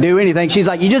I can't do anything. She's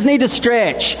like, you just need to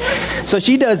stretch. So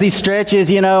she does these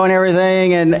stretches, and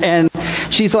everything. And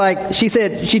she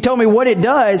told me what it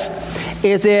does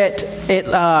is it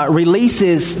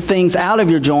releases things out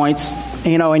of your joints,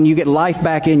 and you get life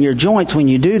back in your joints when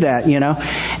you do that,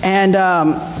 And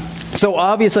so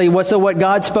obviously, what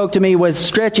God spoke to me was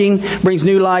stretching brings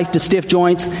new life to stiff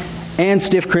joints and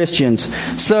stiff Christians.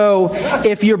 So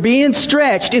if you're being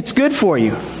stretched, it's good for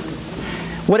you.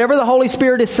 Whatever the Holy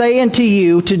Spirit is saying to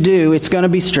you to do, it's going to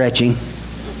be stretching.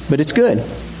 But it's good.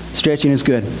 Stretching is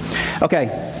good. Okay.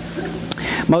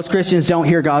 Most Christians don't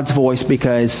hear God's voice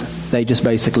because they just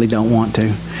basically don't want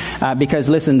to. Because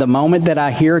listen, the moment that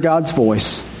I hear God's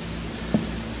voice,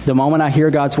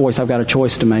 I've got a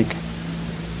choice to make.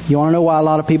 You want to know why a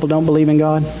lot of people don't believe in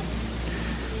God?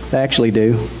 They actually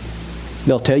do.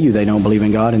 They'll tell you they don't believe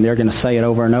in God, and they're going to say it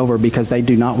over and over because they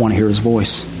do not want to hear His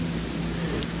voice.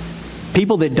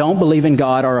 People that don't believe in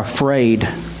God are afraid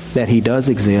that He does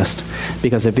exist,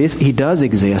 because if He does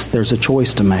exist, there's a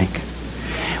choice to make.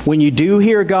 When you do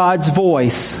hear God's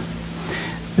voice,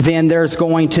 then there's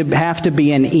going to have to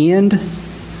be an end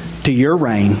to your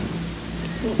reign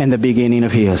and the beginning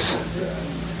of His.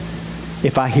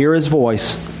 If I hear His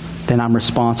voice, then I'm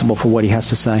responsible for what He has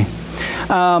to say.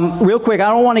 Real quick, I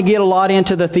don't want to get a lot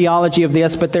into the theology of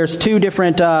this, but there's two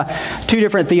different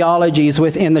theologies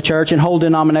within the church, and whole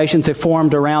denominations have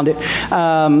formed around it.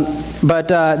 But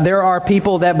there are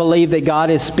people that believe that God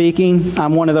is speaking.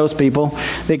 I'm one of those people,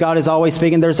 that God is always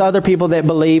speaking. There's other people that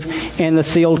believe in the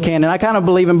sealed canon. I kind of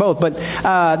believe in both, but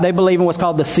they believe in what's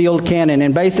called the sealed canon.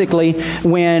 And basically,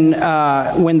 when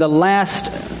the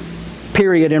last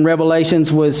period in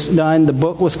Revelations was done, the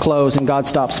book was closed and God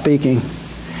stopped speaking.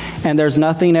 And there's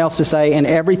nothing else to say, and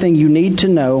everything you need to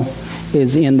know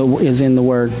is in the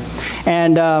Word.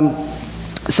 And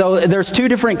so there's two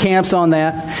different camps on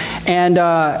that.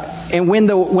 And when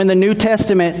the New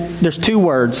Testament, there's two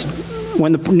words.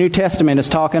 When the New Testament is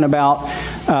talking about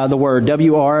the word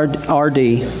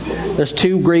W-R-D, there's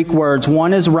two Greek words.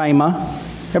 One is rhema.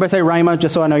 Everybody say rhema,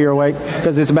 just so I know you're awake,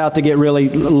 because it's about to get really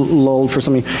lulled for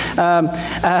some of you.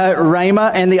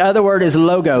 Rhema, and the other word is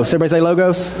logos. Everybody say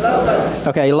logos? Logos.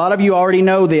 Okay, a lot of you already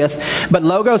know this, but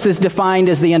logos is defined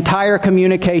as the entire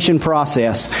communication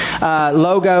process.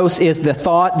 Logos is the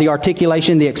thought, the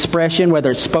articulation, the expression,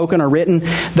 whether it's spoken or written,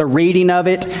 the reading of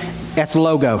it. That's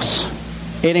logos.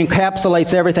 It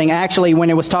encapsulates everything. Actually,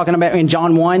 when it was talking about in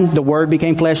John 1, the Word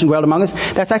became flesh and dwelt among us,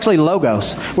 that's actually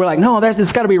logos. We're like, no,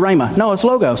 it's got to be rhema. No, it's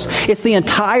logos. It's the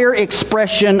entire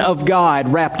expression of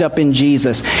God wrapped up in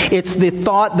Jesus. It's the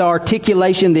thought, the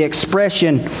articulation, the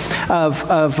expression of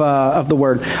the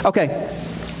Word. Okay,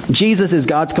 Jesus is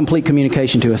God's complete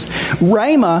communication to us.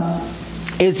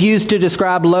 Rhema is used to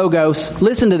describe logos.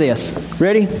 Listen to this.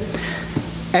 Ready?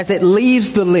 As it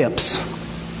leaves the lips,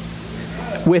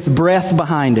 with breath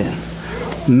behind it.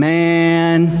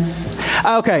 Man.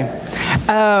 Okay.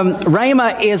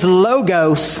 Rhema is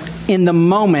logos in the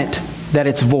moment that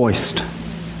it's voiced.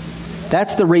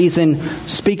 That's the reason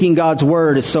speaking God's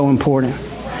Word is so important.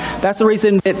 That's the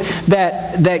reason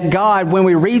that God, when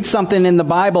we read something in the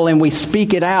Bible and we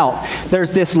speak it out,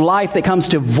 there's this life that comes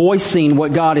to voicing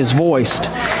what God has voiced.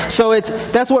 So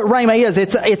that's what rhema is.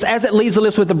 It's as it leaves the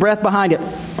lips with the breath behind it.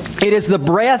 It is the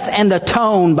breath and the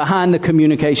tone behind the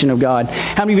communication of God.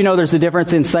 How many of you know there's a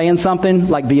difference in saying something,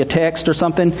 like via text or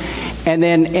something, and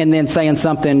then saying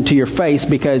something to your face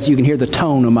because you can hear the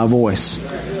tone of my voice?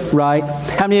 Right?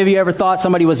 How many of you ever thought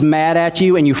somebody was mad at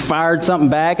you and you fired something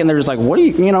back and they're just like, what are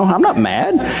you, I'm not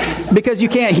mad. Because you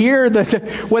can't hear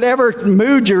whatever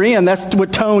mood you're in, that's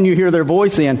what tone you hear their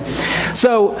voice in.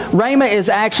 So, rhema is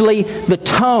actually the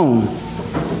tone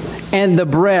and the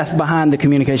breath behind the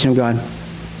communication of God.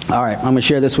 All right, I'm going to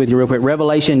share this with you real quick.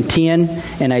 Revelation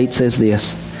 10:8 says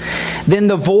this. Then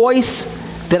the voice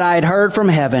that I had heard from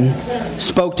heaven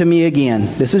spoke to me again.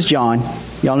 This is John.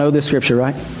 Y'all know this scripture,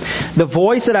 right? The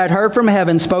voice that I had heard from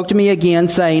heaven spoke to me again,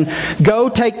 saying, go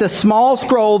take the small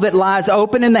scroll that lies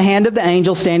open in the hand of the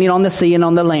angel standing on the sea and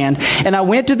on the land. And I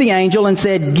went to the angel and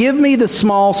said, give me the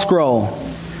small scroll.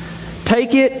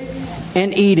 Take it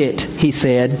and eat it, he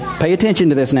said. Pay attention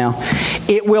to this now.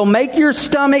 It will make your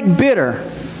stomach bitter,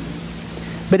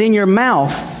 but in your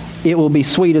mouth it will be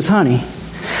sweet as honey.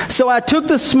 So I took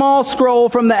the small scroll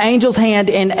from the angel's hand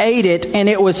and ate it, and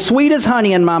it was sweet as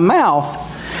honey in my mouth.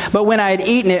 But when I had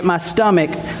eaten it, my stomach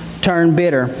turned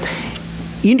bitter.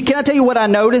 Can I tell you what I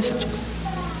noticed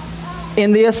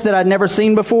in this that I'd never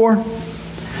seen before?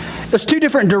 There's two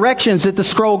different directions that the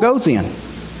scroll goes in.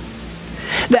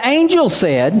 The angel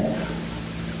said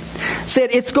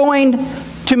it's going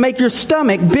to make your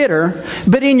stomach bitter,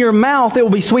 but in your mouth it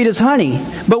will be sweet as honey.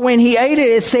 But when he ate it,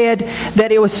 it said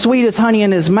that it was sweet as honey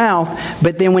in his mouth,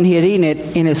 but then when he had eaten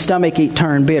it, in his stomach it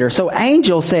turned bitter. So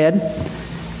angel said,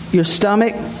 your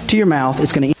stomach to your mouth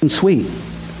is going to end sweet.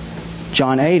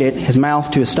 John ate it, his mouth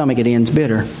to his stomach, it ends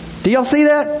bitter. Do y'all see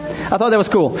that? I thought that was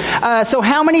cool. So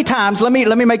how many times, let me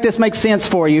make this make sense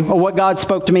for you, or what God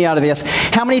spoke to me out of this.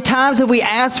 How many times have we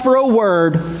asked for a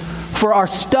word for our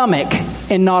stomach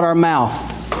and not our mouth?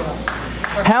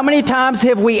 How many times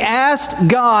have we asked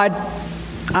God,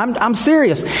 I'm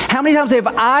serious, how many times have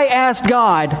I asked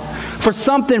God for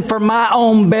something for my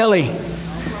own belly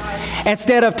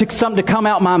instead of something to come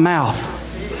out my mouth?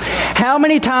 How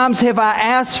many times have I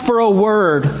asked for a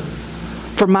word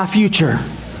for my future?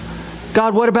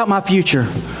 God, what about my future?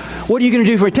 What are you going to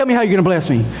do for me? Tell me how you're going to bless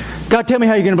me. God, tell me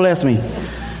how you're going to bless me.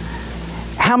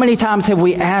 How many times have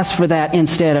we asked for that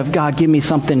instead of, God, give me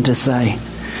something to say?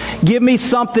 Give me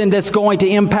something that's going to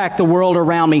impact the world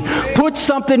around me. Put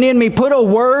something in me. Put a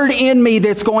word in me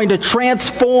that's going to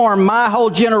transform my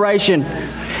whole generation.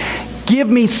 Give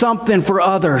me something for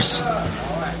others.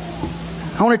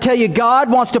 I want to tell you, God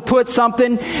wants to put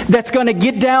something that's going to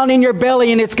get down in your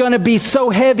belly, and it's going to be so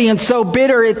heavy and so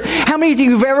bitter. How many of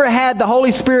you have ever had the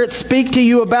Holy Spirit speak to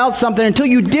you about something until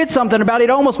you did something about it? It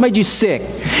almost made you sick.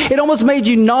 It almost made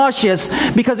you nauseous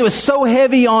because it was so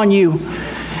heavy on you.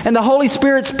 And the Holy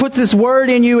Spirit puts this word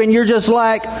in you, and you're just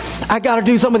like, I got to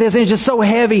do something with this, and it's just so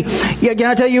heavy. Yeah, can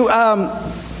I tell you,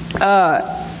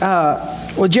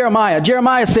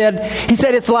 Jeremiah said, he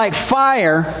said, it's like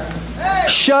fire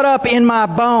shut up in my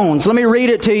bones. Let me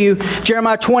read it to you.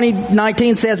 Jeremiah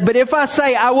 20:19 says, but if I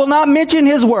say I will not mention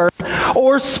his word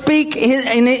or speak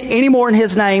anymore in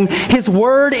his name, his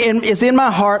word is in my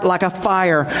heart like a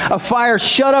fire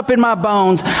shut up in my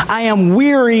bones. I am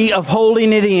weary of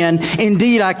holding it in.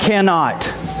 Indeed, I cannot.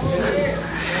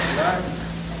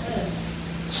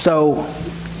 So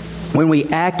when we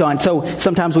act on, so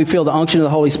sometimes we feel the unction of the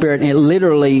Holy Spirit, and it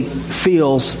literally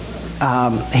feels,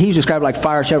 he described it like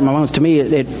fire shut up in my bones. To me,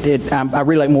 I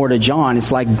relate more to John.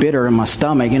 It's like bitter in my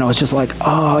stomach. It's just like,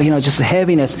 just a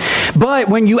heaviness. But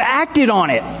when you acted on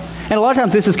it, and a lot of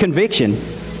times this is conviction.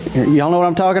 Y'all know what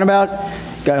I'm talking about?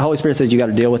 The Holy Spirit says you got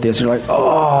to deal with this. You're like,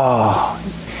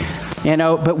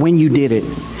 but when you did it,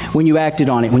 when you acted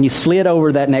on it, when you slid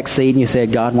over that next seat and you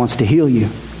said, God wants to heal you,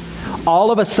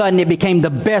 all of a sudden it became the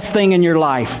best thing in your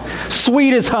life.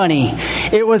 Sweet as honey.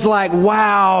 It was like,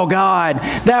 wow, God,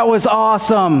 that was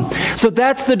awesome. So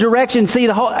that's the direction. See,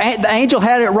 the angel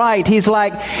had it right. He's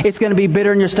like, it's going to be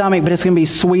bitter in your stomach, but it's going to be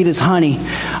sweet as honey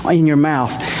in your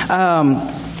mouth.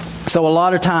 So a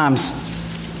lot of times,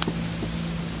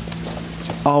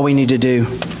 all we need to do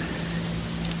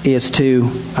is to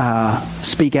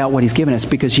speak out what he's given us,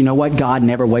 because you know what? God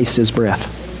never wastes his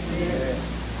breath.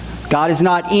 God is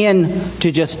not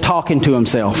into just talking to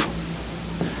himself.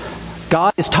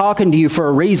 God is talking to you for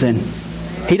a reason.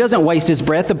 He doesn't waste his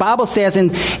breath. The Bible says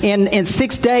in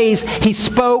 6 days, he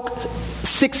spoke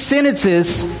 6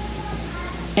 sentences,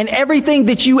 and everything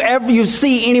that you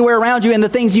see anywhere around you and the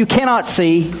things you cannot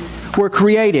see were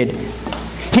created.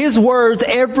 His words,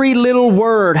 every little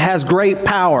word has great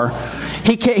power.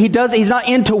 He's not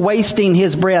into wasting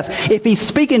his breath. If he's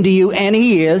speaking to you, and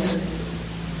he is,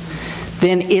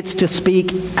 then it's to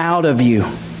speak out of you.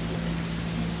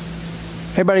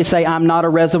 Everybody say, I'm not a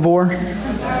reservoir.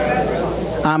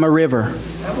 I'm a river.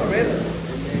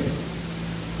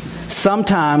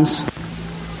 Sometimes,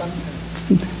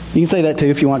 you can say that too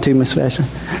if you want to, Miss Fashion.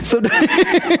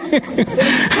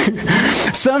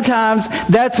 Sometimes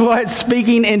that's what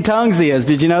speaking in tongues is.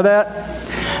 Did you know that?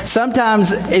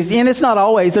 Sometimes, and it's not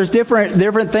always, there's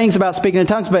different things about speaking in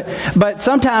tongues, but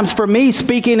sometimes for me,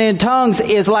 speaking in tongues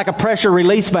is like a pressure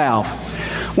release valve.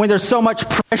 When there's so much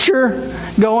pressure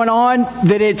going on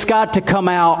that it's got to come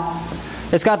out.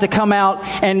 It's got to come out,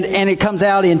 and it comes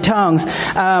out in tongues.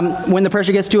 When the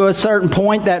pressure gets to a certain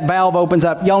point, that valve opens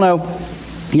up.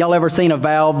 Y'all ever seen a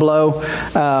valve blow?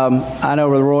 I know,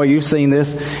 Roy, you've seen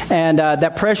this. And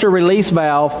that pressure release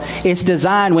valve, it's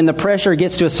designed when the pressure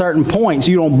gets to a certain point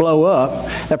so you don't blow up.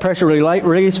 That pressure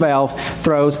release valve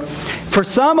throws. For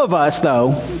some of us,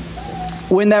 though,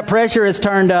 when that pressure is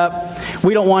turned up,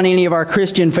 we don't want any of our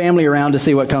Christian family around to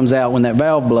see what comes out when that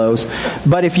valve blows.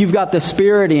 But if you've got the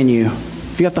Spirit in you,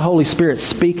 if you've got the Holy Spirit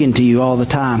speaking to you all the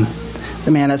time,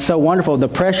 man, that's so wonderful. The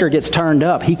pressure gets turned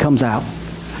up. He comes out.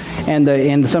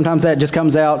 And sometimes that just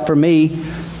comes out for me,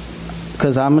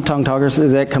 because I'm a tongue talker, so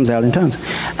that comes out in tongues.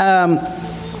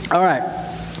 All right.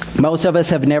 Most of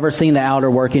us have never seen the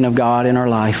outer working of God in our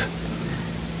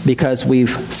life because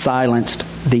we've silenced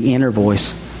the inner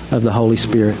voice of the Holy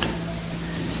Spirit.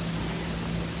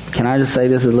 Can I just say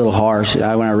this is a little harsh?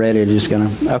 When I read it,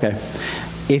 okay.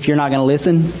 If you're not going to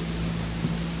listen,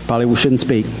 probably we shouldn't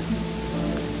speak.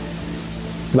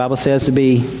 The Bible says to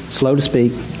be slow to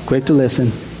speak, quick to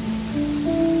listen.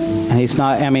 And he's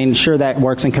not, sure that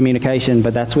works in communication,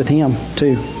 but that's with him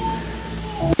too.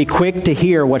 Be quick to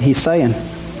hear what he's saying.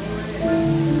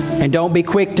 And don't be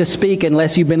quick to speak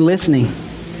unless you've been listening.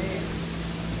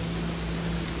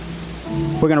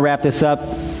 We're going to wrap this up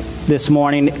this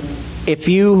morning. If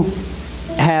you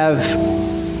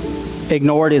have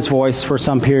ignored his voice for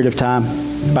some period of time,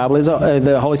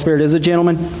 the Holy Spirit is a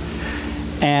gentleman,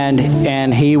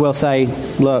 and he will say,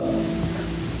 look,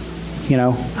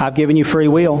 I've given you free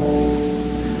will.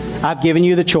 I've given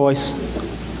you the choice.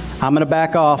 I'm going to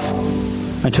back off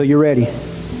until you're ready.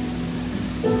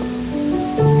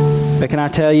 But can I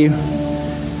tell you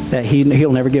that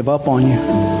he'll never give up on you?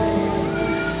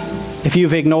 If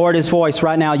you've ignored his voice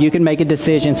right now, you can make a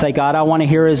decision. Say, God, I want to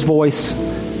hear his voice.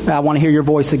 I want to hear your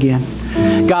voice again.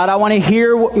 God, I want to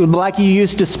hear like you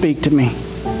used to speak to me.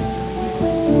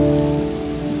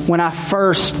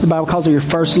 the Bible calls it your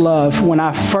first love, when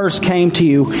I first came to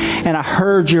you and I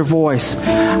heard your voice,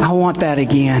 I want that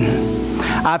again.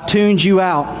 I've tuned you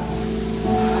out.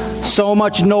 So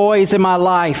much noise in my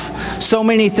life, so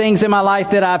many things in my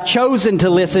life that I've chosen to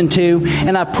listen to,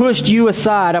 and I pushed you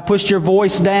aside. I pushed your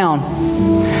voice down.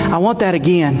 I want that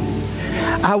again.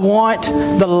 I want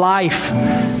the life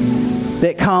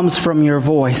that comes from your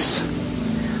voice.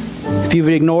 If you've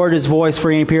ignored His voice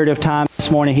for any period of time this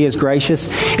morning, He is gracious.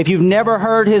 If you've never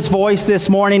heard His voice this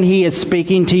morning, He is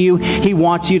speaking to you. He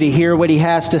wants you to hear what He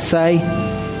has to say.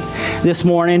 This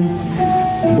morning,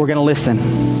 we're going to listen.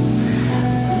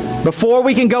 Before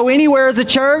we can go anywhere as a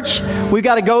church, we've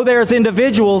got to go there as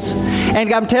individuals.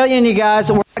 And I'm telling you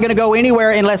guys, we're not going to go anywhere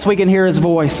unless we can hear His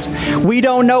voice. We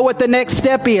don't know what the next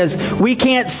step is. We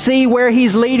can't see where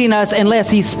He's leading us unless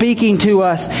He's speaking to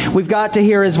us. We've got to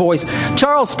hear His voice.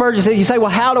 Charles Spurgeon said, you say, well,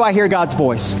 how do I hear God's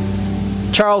voice?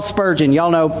 Charles Spurgeon,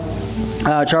 y'all know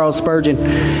Charles Spurgeon.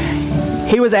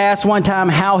 He was asked one time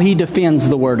how he defends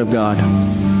the Word of God.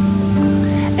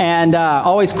 And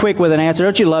always quick with an answer.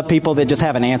 Don't you love people that just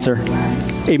have an answer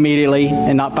immediately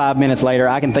and not 5 minutes later?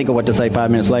 I can think of what to say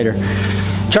 5 minutes later.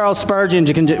 Charles Spurgeon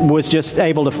was just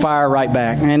able to fire right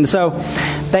back. And so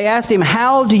they asked him,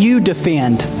 how do you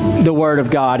defend the Word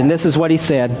of God? And this is what he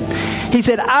said. He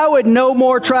said, I would no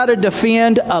more try to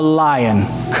defend a lion.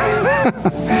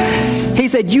 He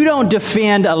said, you don't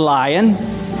defend a lion.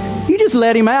 You just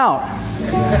let him out.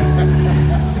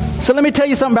 So let me tell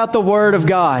you something about the Word of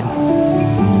God.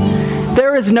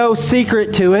 There is no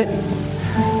secret to it.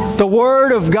 The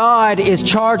Word of God is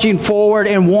charging forward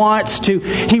and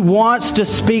He wants to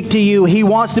speak to you. He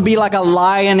wants to be like a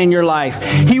lion in your life.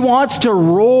 He wants to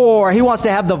roar. He wants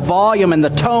to have the volume and the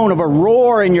tone of a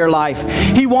roar in your life.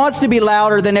 He wants to be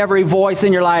louder than every voice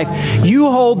in your life.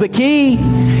 You hold the key.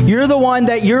 You're the one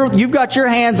that you've got your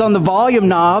hands on the volume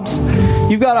knobs.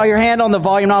 You've got your hand on the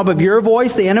volume knob of your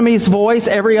voice, the enemy's voice,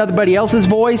 everybody else's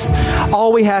voice.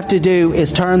 All we have to do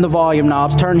is turn the volume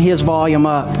knobs, turn His volume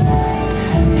up.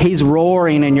 He's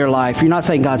roaring in your life. You're not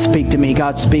saying, God, speak to me.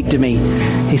 God, speak to me.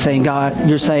 He's saying, God,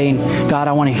 you're saying, God,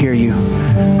 I want to hear you.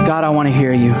 God, I want to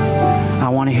hear you. I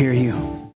want to hear you.